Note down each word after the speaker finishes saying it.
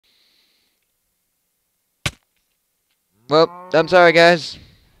Well, I'm sorry, guys,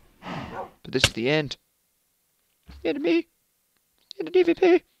 but this is the end. The end of me. The end of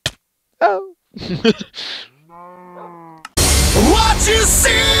DVP. Oh. What you see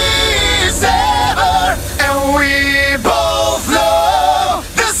is ever, and we both know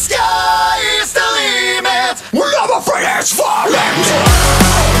the sky is the limit. We're not afraid it's falling.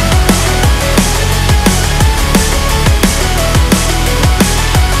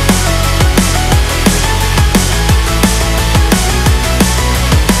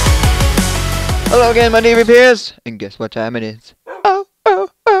 Hello again, my DVPers, and guess what time it is? Oh, oh,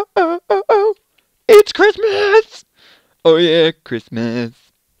 oh, oh, oh, oh. It's Christmas! Oh yeah, Christmas.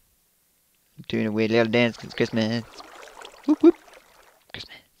 I'm doing a weird little dance because it's Christmas. Whoop whoop.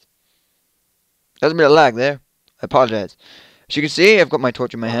 Christmas. There's a bit of lag there. I apologize. As you can see, I've got my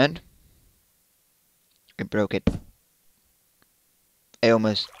torch in my hand. I broke it. I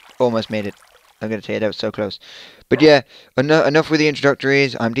almost made it. I'm gonna tell you, that was so close. But yeah, enough with the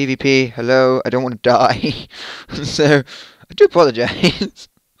introductories. I'm DVP. Hello. I don't want to die. So, I do apologize.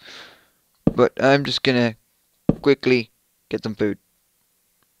 But I'm just gonna quickly get some food.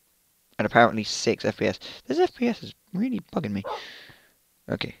 And apparently 6 FPS. This FPS is really bugging me.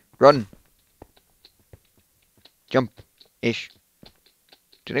 Okay, run. Jump-ish.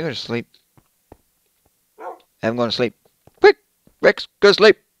 Did I go to sleep? I haven't gone to sleep. Quick! Rex, go to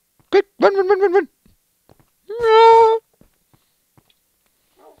sleep! Quick! Run, run, run, run, run! No!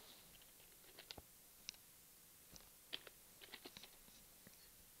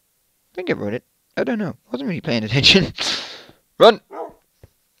 I think I wrote it. I don't know. I wasn't really paying attention. Run!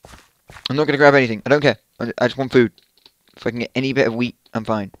 I'm not going to grab anything. I don't care. I just want food. If I can get any bit of wheat, I'm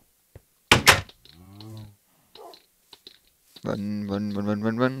fine. Run, run, run, run,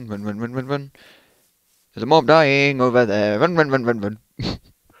 run, run, run, run, run, run, run. There's a mob dying over there. Run, run, run, run, run.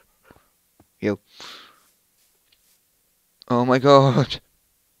 Yo. Oh my god.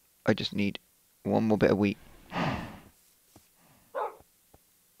 I just need one more bit of wheat.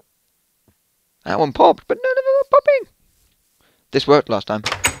 That one popped, but none of them are popping. This worked last time.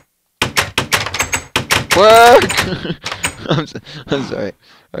 Work! I'm sorry.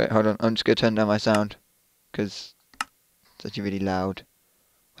 Alright, hold on. I'm just going to turn down my sound. Because it's actually really loud.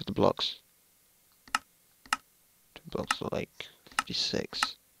 Where's the blocks? The blocks are like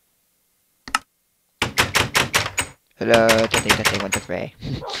 56. Hello, testing, 1, 2, 3.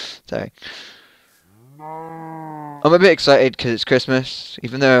 Sorry. I'm a bit excited because it's Christmas.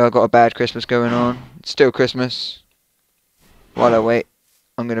 Even though I've got a bad Christmas going on, it's still Christmas. While I wait,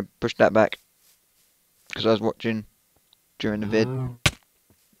 I'm going to push that back. Because I was watching during the vid.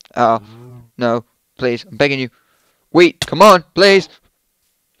 Oh, no, please, I'm begging you. Wait, come on, please.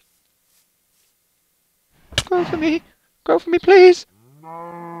 Go for me, please.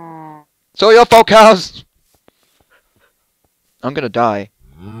 It's all your fault, cows. I'm gonna die.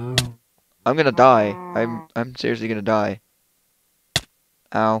 I'm gonna die. I'm seriously gonna die.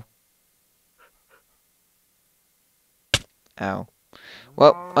 Ow. Ow.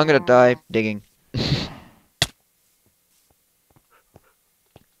 Well, I'm gonna die digging.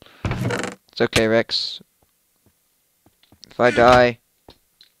 It's okay, Rex. If I die,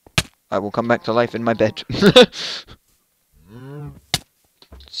 I will come back to life in my bed.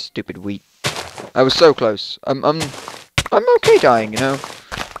 Stupid wheat. I was so close. I'm okay dying, you know.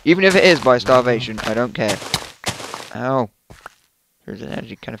 Even if it is by starvation, I don't care. Ow. It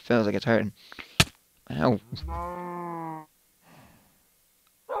actually kind of feels like it's hurting. Ow.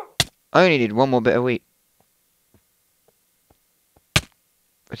 I only need one more bit of wheat.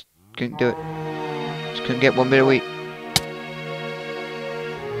 I just couldn't do it. Just couldn't get one bit of wheat.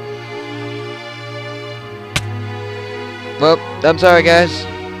 Well, I'm sorry, guys.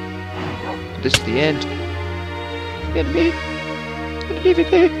 But this is the end. The end of me. The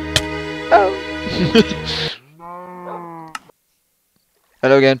DVP. Oh.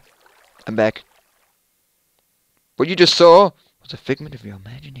 Hello again. I'm back. What you just saw was a figment of your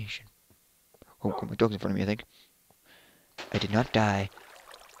imagination. Oh, my dog's in front of me, I think. I did not die.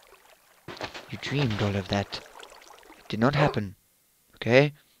 You dreamed all of that. It did not happen.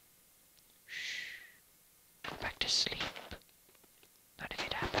 Okay? Shh. Go back to sleep. Not if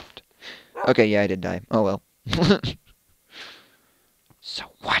it happened. Okay, yeah, I did die. Oh well. So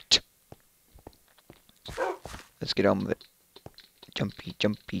what? Let's get on with it. Jumpy,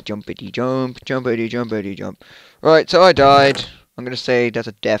 jumpy, jumpity, jump, jumpity, jumpity, jump. Right, so I died. I'm gonna say that's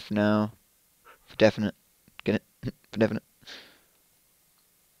a death now. For definite. Get it? For definite.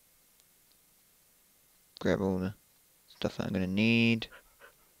 Grab all the stuff that I'm gonna need.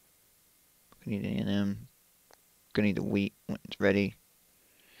 Gonna need any of them. Gonna need the wheat when it's ready.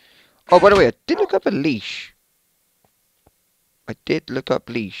 Oh, by the way, I did look up a leash. I did look up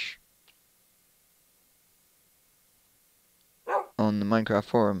leash on the Minecraft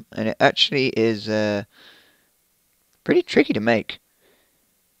forum, and it actually is pretty tricky to make.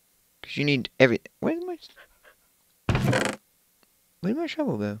 Because you need where did my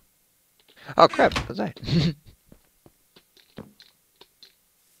shovel go? Oh crap, what's that?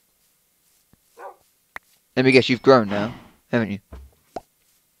 Let me guess, you've grown now, haven't you?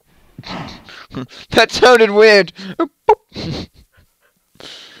 That sounded weird!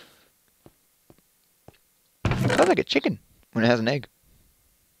 Sounds like a chicken when it has an egg.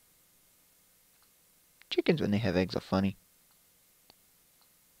 Chickens when they have eggs are funny.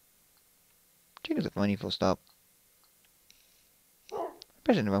 Chickens are funny, full stop.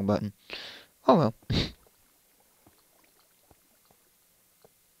 Pressing the wrong button. Oh well.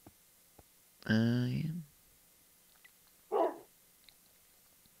 Yeah.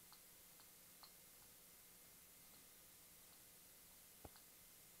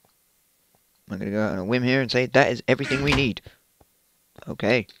 I'm gonna go out on a whim here and say that is everything we need.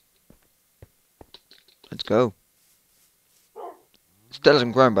 Okay. Let's go. Still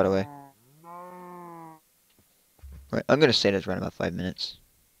hasn't grown, by the way. Right, I'm gonna say this around about 5 minutes.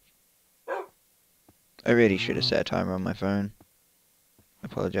 I really should have set a timer on my phone. I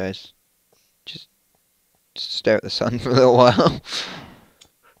apologize. Just stare at the sun for a little while.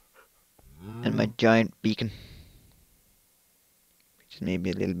 And my giant beacon. Which is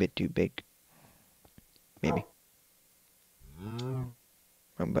maybe a little bit too big. Maybe. Wrong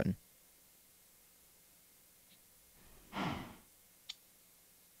button. You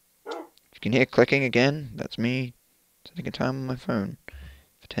can hear clicking again. That's me setting a time on my phone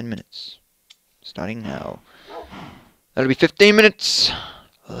for 10 minutes. Starting now. That'll be 15 minutes.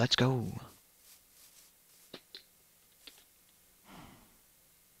 Let's go.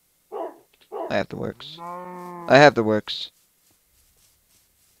 I have the works. I have the works.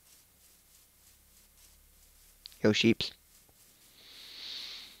 Yo, sheeps.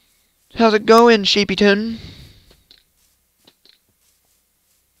 How's it going, Sheepyton?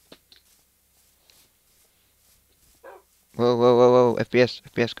 Whoa, whoa, whoa, whoa. FPS,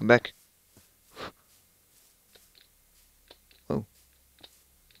 FPS, come back. Whoa.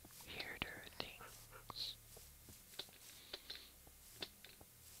 Weirder things.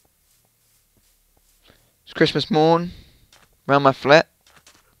 It's Christmas morn. Around my flat.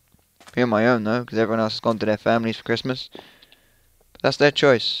 Here on my own, though, because everyone else has gone to their families for Christmas. But that's their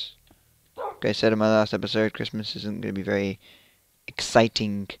choice. Like I said in my last episode, Christmas isn't going to be very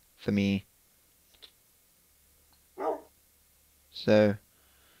exciting for me. So,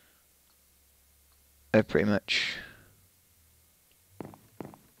 I pretty much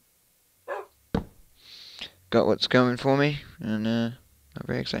got what's coming for me, and a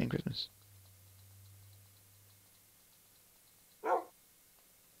very exciting Christmas. Don't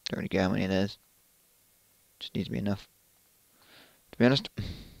really care how many there's. Just needs to be enough. To be honest.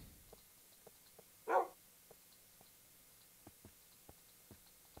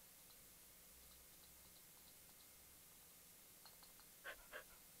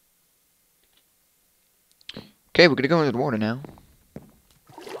 Okay, we're gonna go into the water now.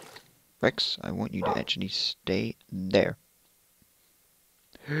 Rex, I want you to actually stay there.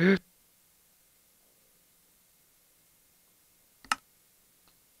 By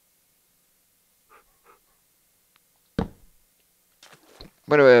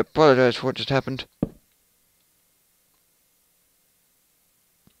the way, I apologize for what just happened.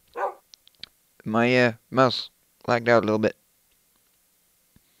 My mouse lagged out a little bit.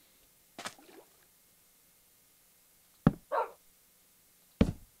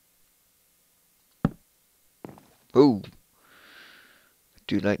 Ooh. I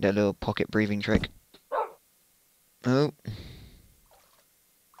do like that little pocket breathing trick. Oh.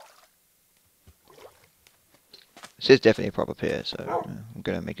 This is definitely a proper pier, so I'm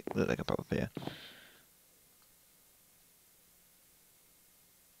gonna make it look like a proper pier.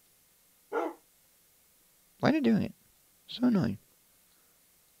 Why are they doing it? So annoying.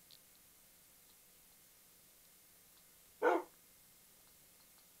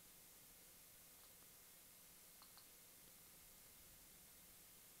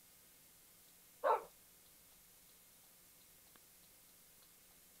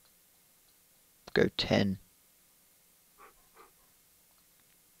 Go 10.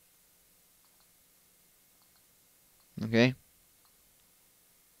 Okay.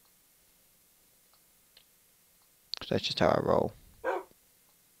 So that's just how I roll.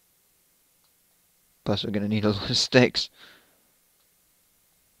 Plus we're gonna need a lot of sticks.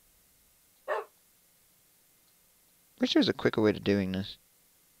 Wish there was a quicker way to doing this.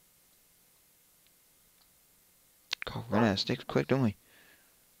 God, run out of sticks quick, don't we?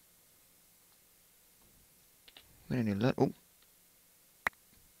 We need a lot. Oh.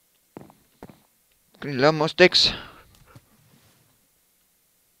 We need a lot more sticks.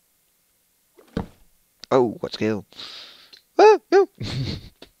 Oh, what skill? Ah, no!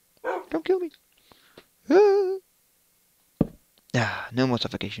 Don't kill me. Ah. Ah, no more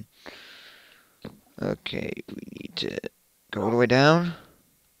suffocation. Okay, we need to go all the way down.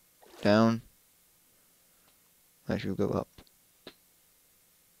 Down. I should go up.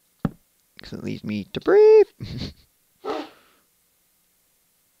 Because it leaves me to breathe.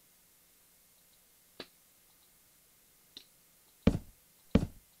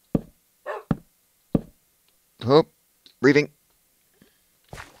 Oh, breathing.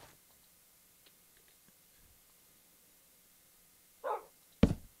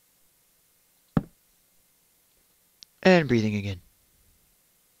 And breathing again.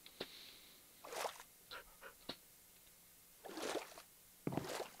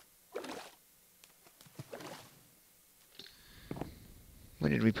 Where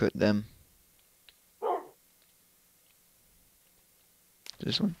did we put them?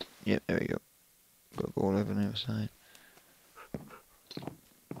 This one? Yep, there we go. Go all over the other side.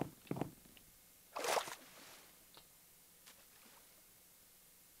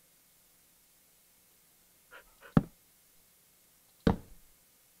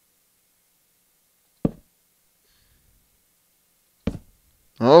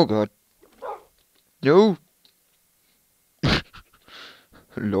 Oh god. No!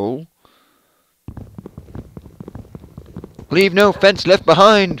 Lol. Leave no fence left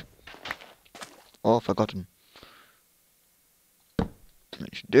behind! Or forgotten.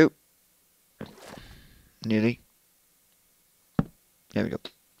 That should do. Nearly. There we go.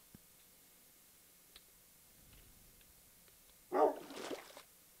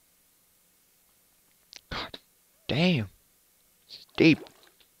 God damn. It's deep.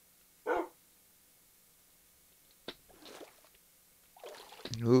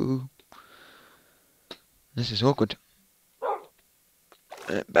 Ooh. This is awkward.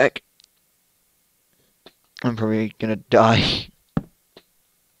 Back. I'm probably gonna die.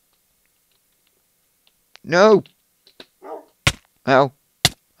 No! Ow.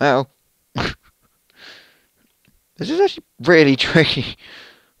 Ow. This is actually really tricky.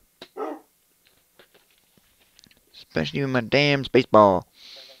 Especially with my damn spacebar.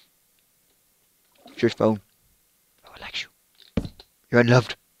 Shush phone. Oh, I like you. You're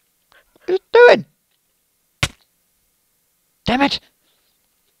unloved. What are you doing? Damn it!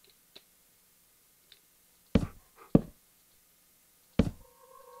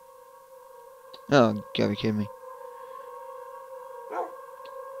 Oh, you gotta be kidding me.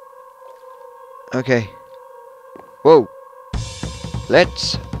 Okay. Whoa.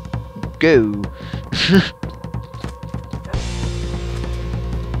 Let's go.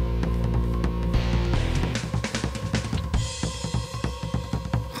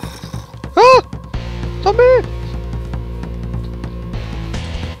 Ah! Zombie!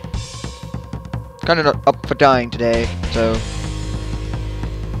 Kinda not up for dying today, so...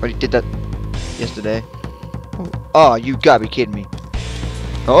 Already did that yesterday. Oh, you gotta be kidding me.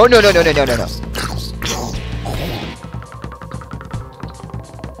 Oh, no, no, no, no, no, no, no.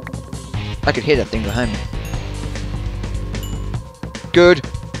 I could hear that thing behind me. Good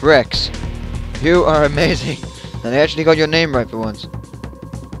Rex. You are amazing. And I actually got your name right for once.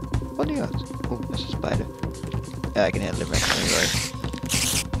 What are the odds? Oh, there's a spider. Yeah, I can handle it right anyway.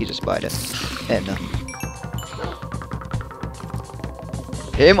 He's a spider. And nothing.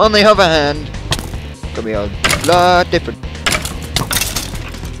 Him on the other hand could be a lot different.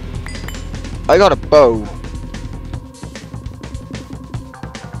 I got a bow.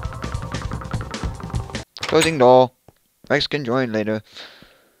 Closing door. Rex can join later.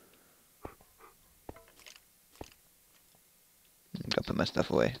 I'm gonna put my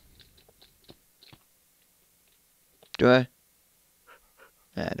stuff away. Do I?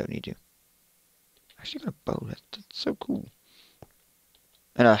 Nah, I don't need you. I actually got a bow. That's so cool.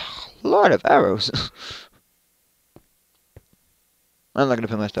 And a lot of arrows. I'm not gonna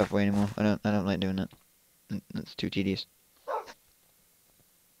put my stuff away anymore. I don't like doing that. That's too tedious.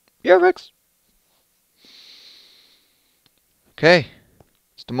 Yeah, Rex. Okay.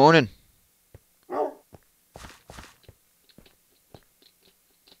 It's the morning. Let's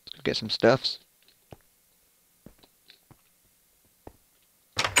get some stuffs.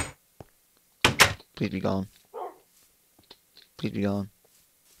 Please be gone. Please be gone.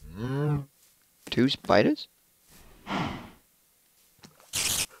 2 spiders?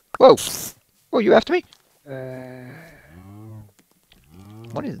 Whoa! Oh, you after me?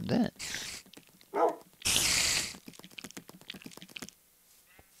 What is that?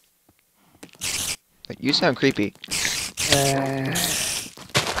 You sound creepy.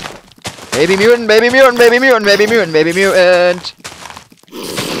 Baby mutant, baby mutant, baby mutant, baby mutant, baby mutant.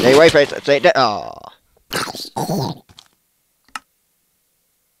 Stay away from it. Stay dead. Aww.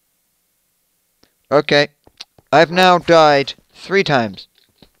 Okay. I've now died 3 times.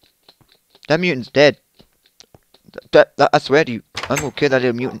 That mutant's dead. I swear to you, I'm gonna kill that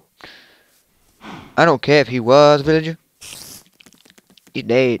little mutant. I don't care if he was a villager. He's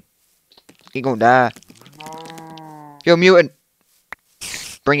dead. He gonna die. Yo, mutant.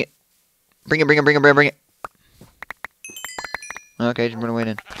 Bring it. Bring it, bring it, bring it, bring it, bring it. Okay, just run away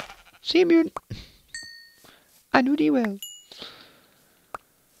then. See you, mutant. I knew thee well.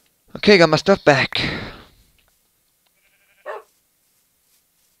 Okay, got my stuff back.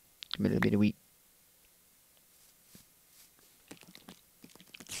 Give me a little bit of wheat.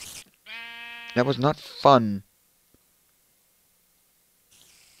 That was not fun.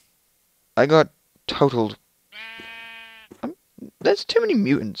 I got totaled. There's too many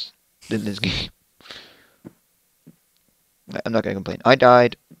mutants in this game. I'm not gonna complain. I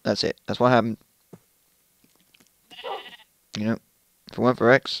died. That's it. That's what happened. You know, if it weren't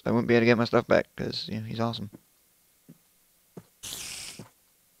for X, I wouldn't be able to get my stuff back, because, you know, he's awesome.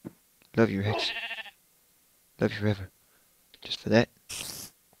 Love you, X. Love you forever. Just for that.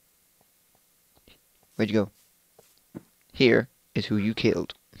 Where'd you go? Here is who you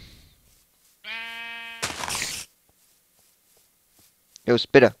killed. Yo,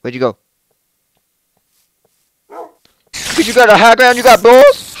 Spitter, where'd you go? Because you got a high ground, you got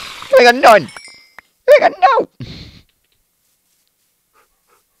balls? You ain't got none. You ain't got no.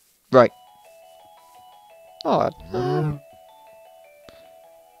 Right. Oh.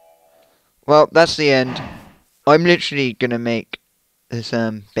 Well, that's the end. I'm literally gonna make this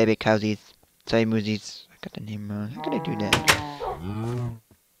baby cowsies, sorry moosies. I got the name wrong. How can I do that?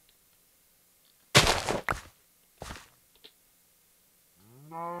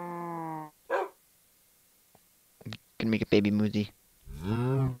 Gonna make a baby moosie.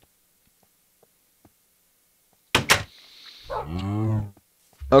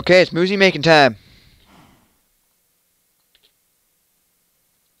 Okay, it's moosie making time.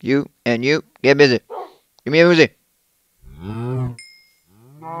 You and you, get busy. Give me a moosie.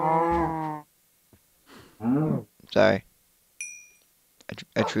 Sorry.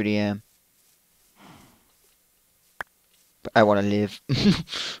 I truly am. But I want to live.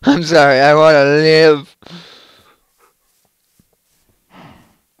 I'm sorry, I want to live.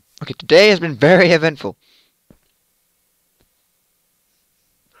 Okay, today has been very eventful.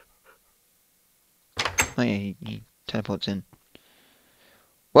 Oh yeah, he teleports in.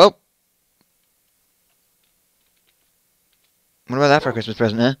 Well, what about that for a Christmas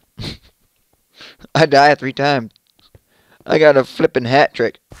present, huh? I died 3 times. I got a flippin' hat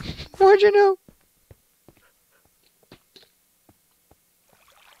trick. How'd you know?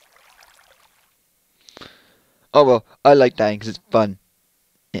 Oh well, I like dying because it's fun.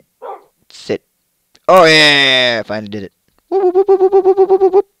 Yeah. Sit. Oh yeah, I finally did it. Whoop, whoop, whoop, whoop, whoop, whoop,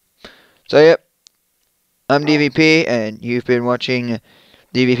 whoop, whoop. So yep, I'm DVP, and you've been watching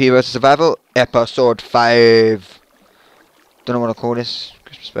DVP vs Survival, episode 5. Don't know what I'll call this.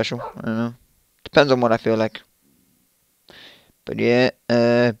 Christmas special. I don't know. Depends on what I feel like. But yeah,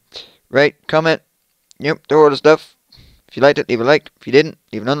 rate, comment, yep, do all the stuff. If you liked it, leave a like. If you didn't,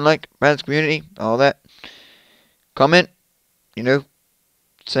 leave an unlike. Friends, community, all that. Comment, you know,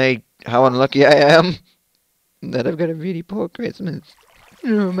 say how unlucky I am that I've got a really poor Christmas.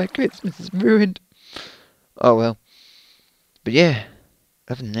 Oh, my Christmas is ruined. Oh well. But yeah,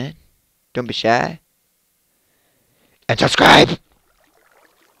 other than that, don't be shy. And subscribe!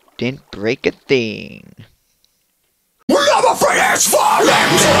 Didn't break a thing. Love afraid it's falling.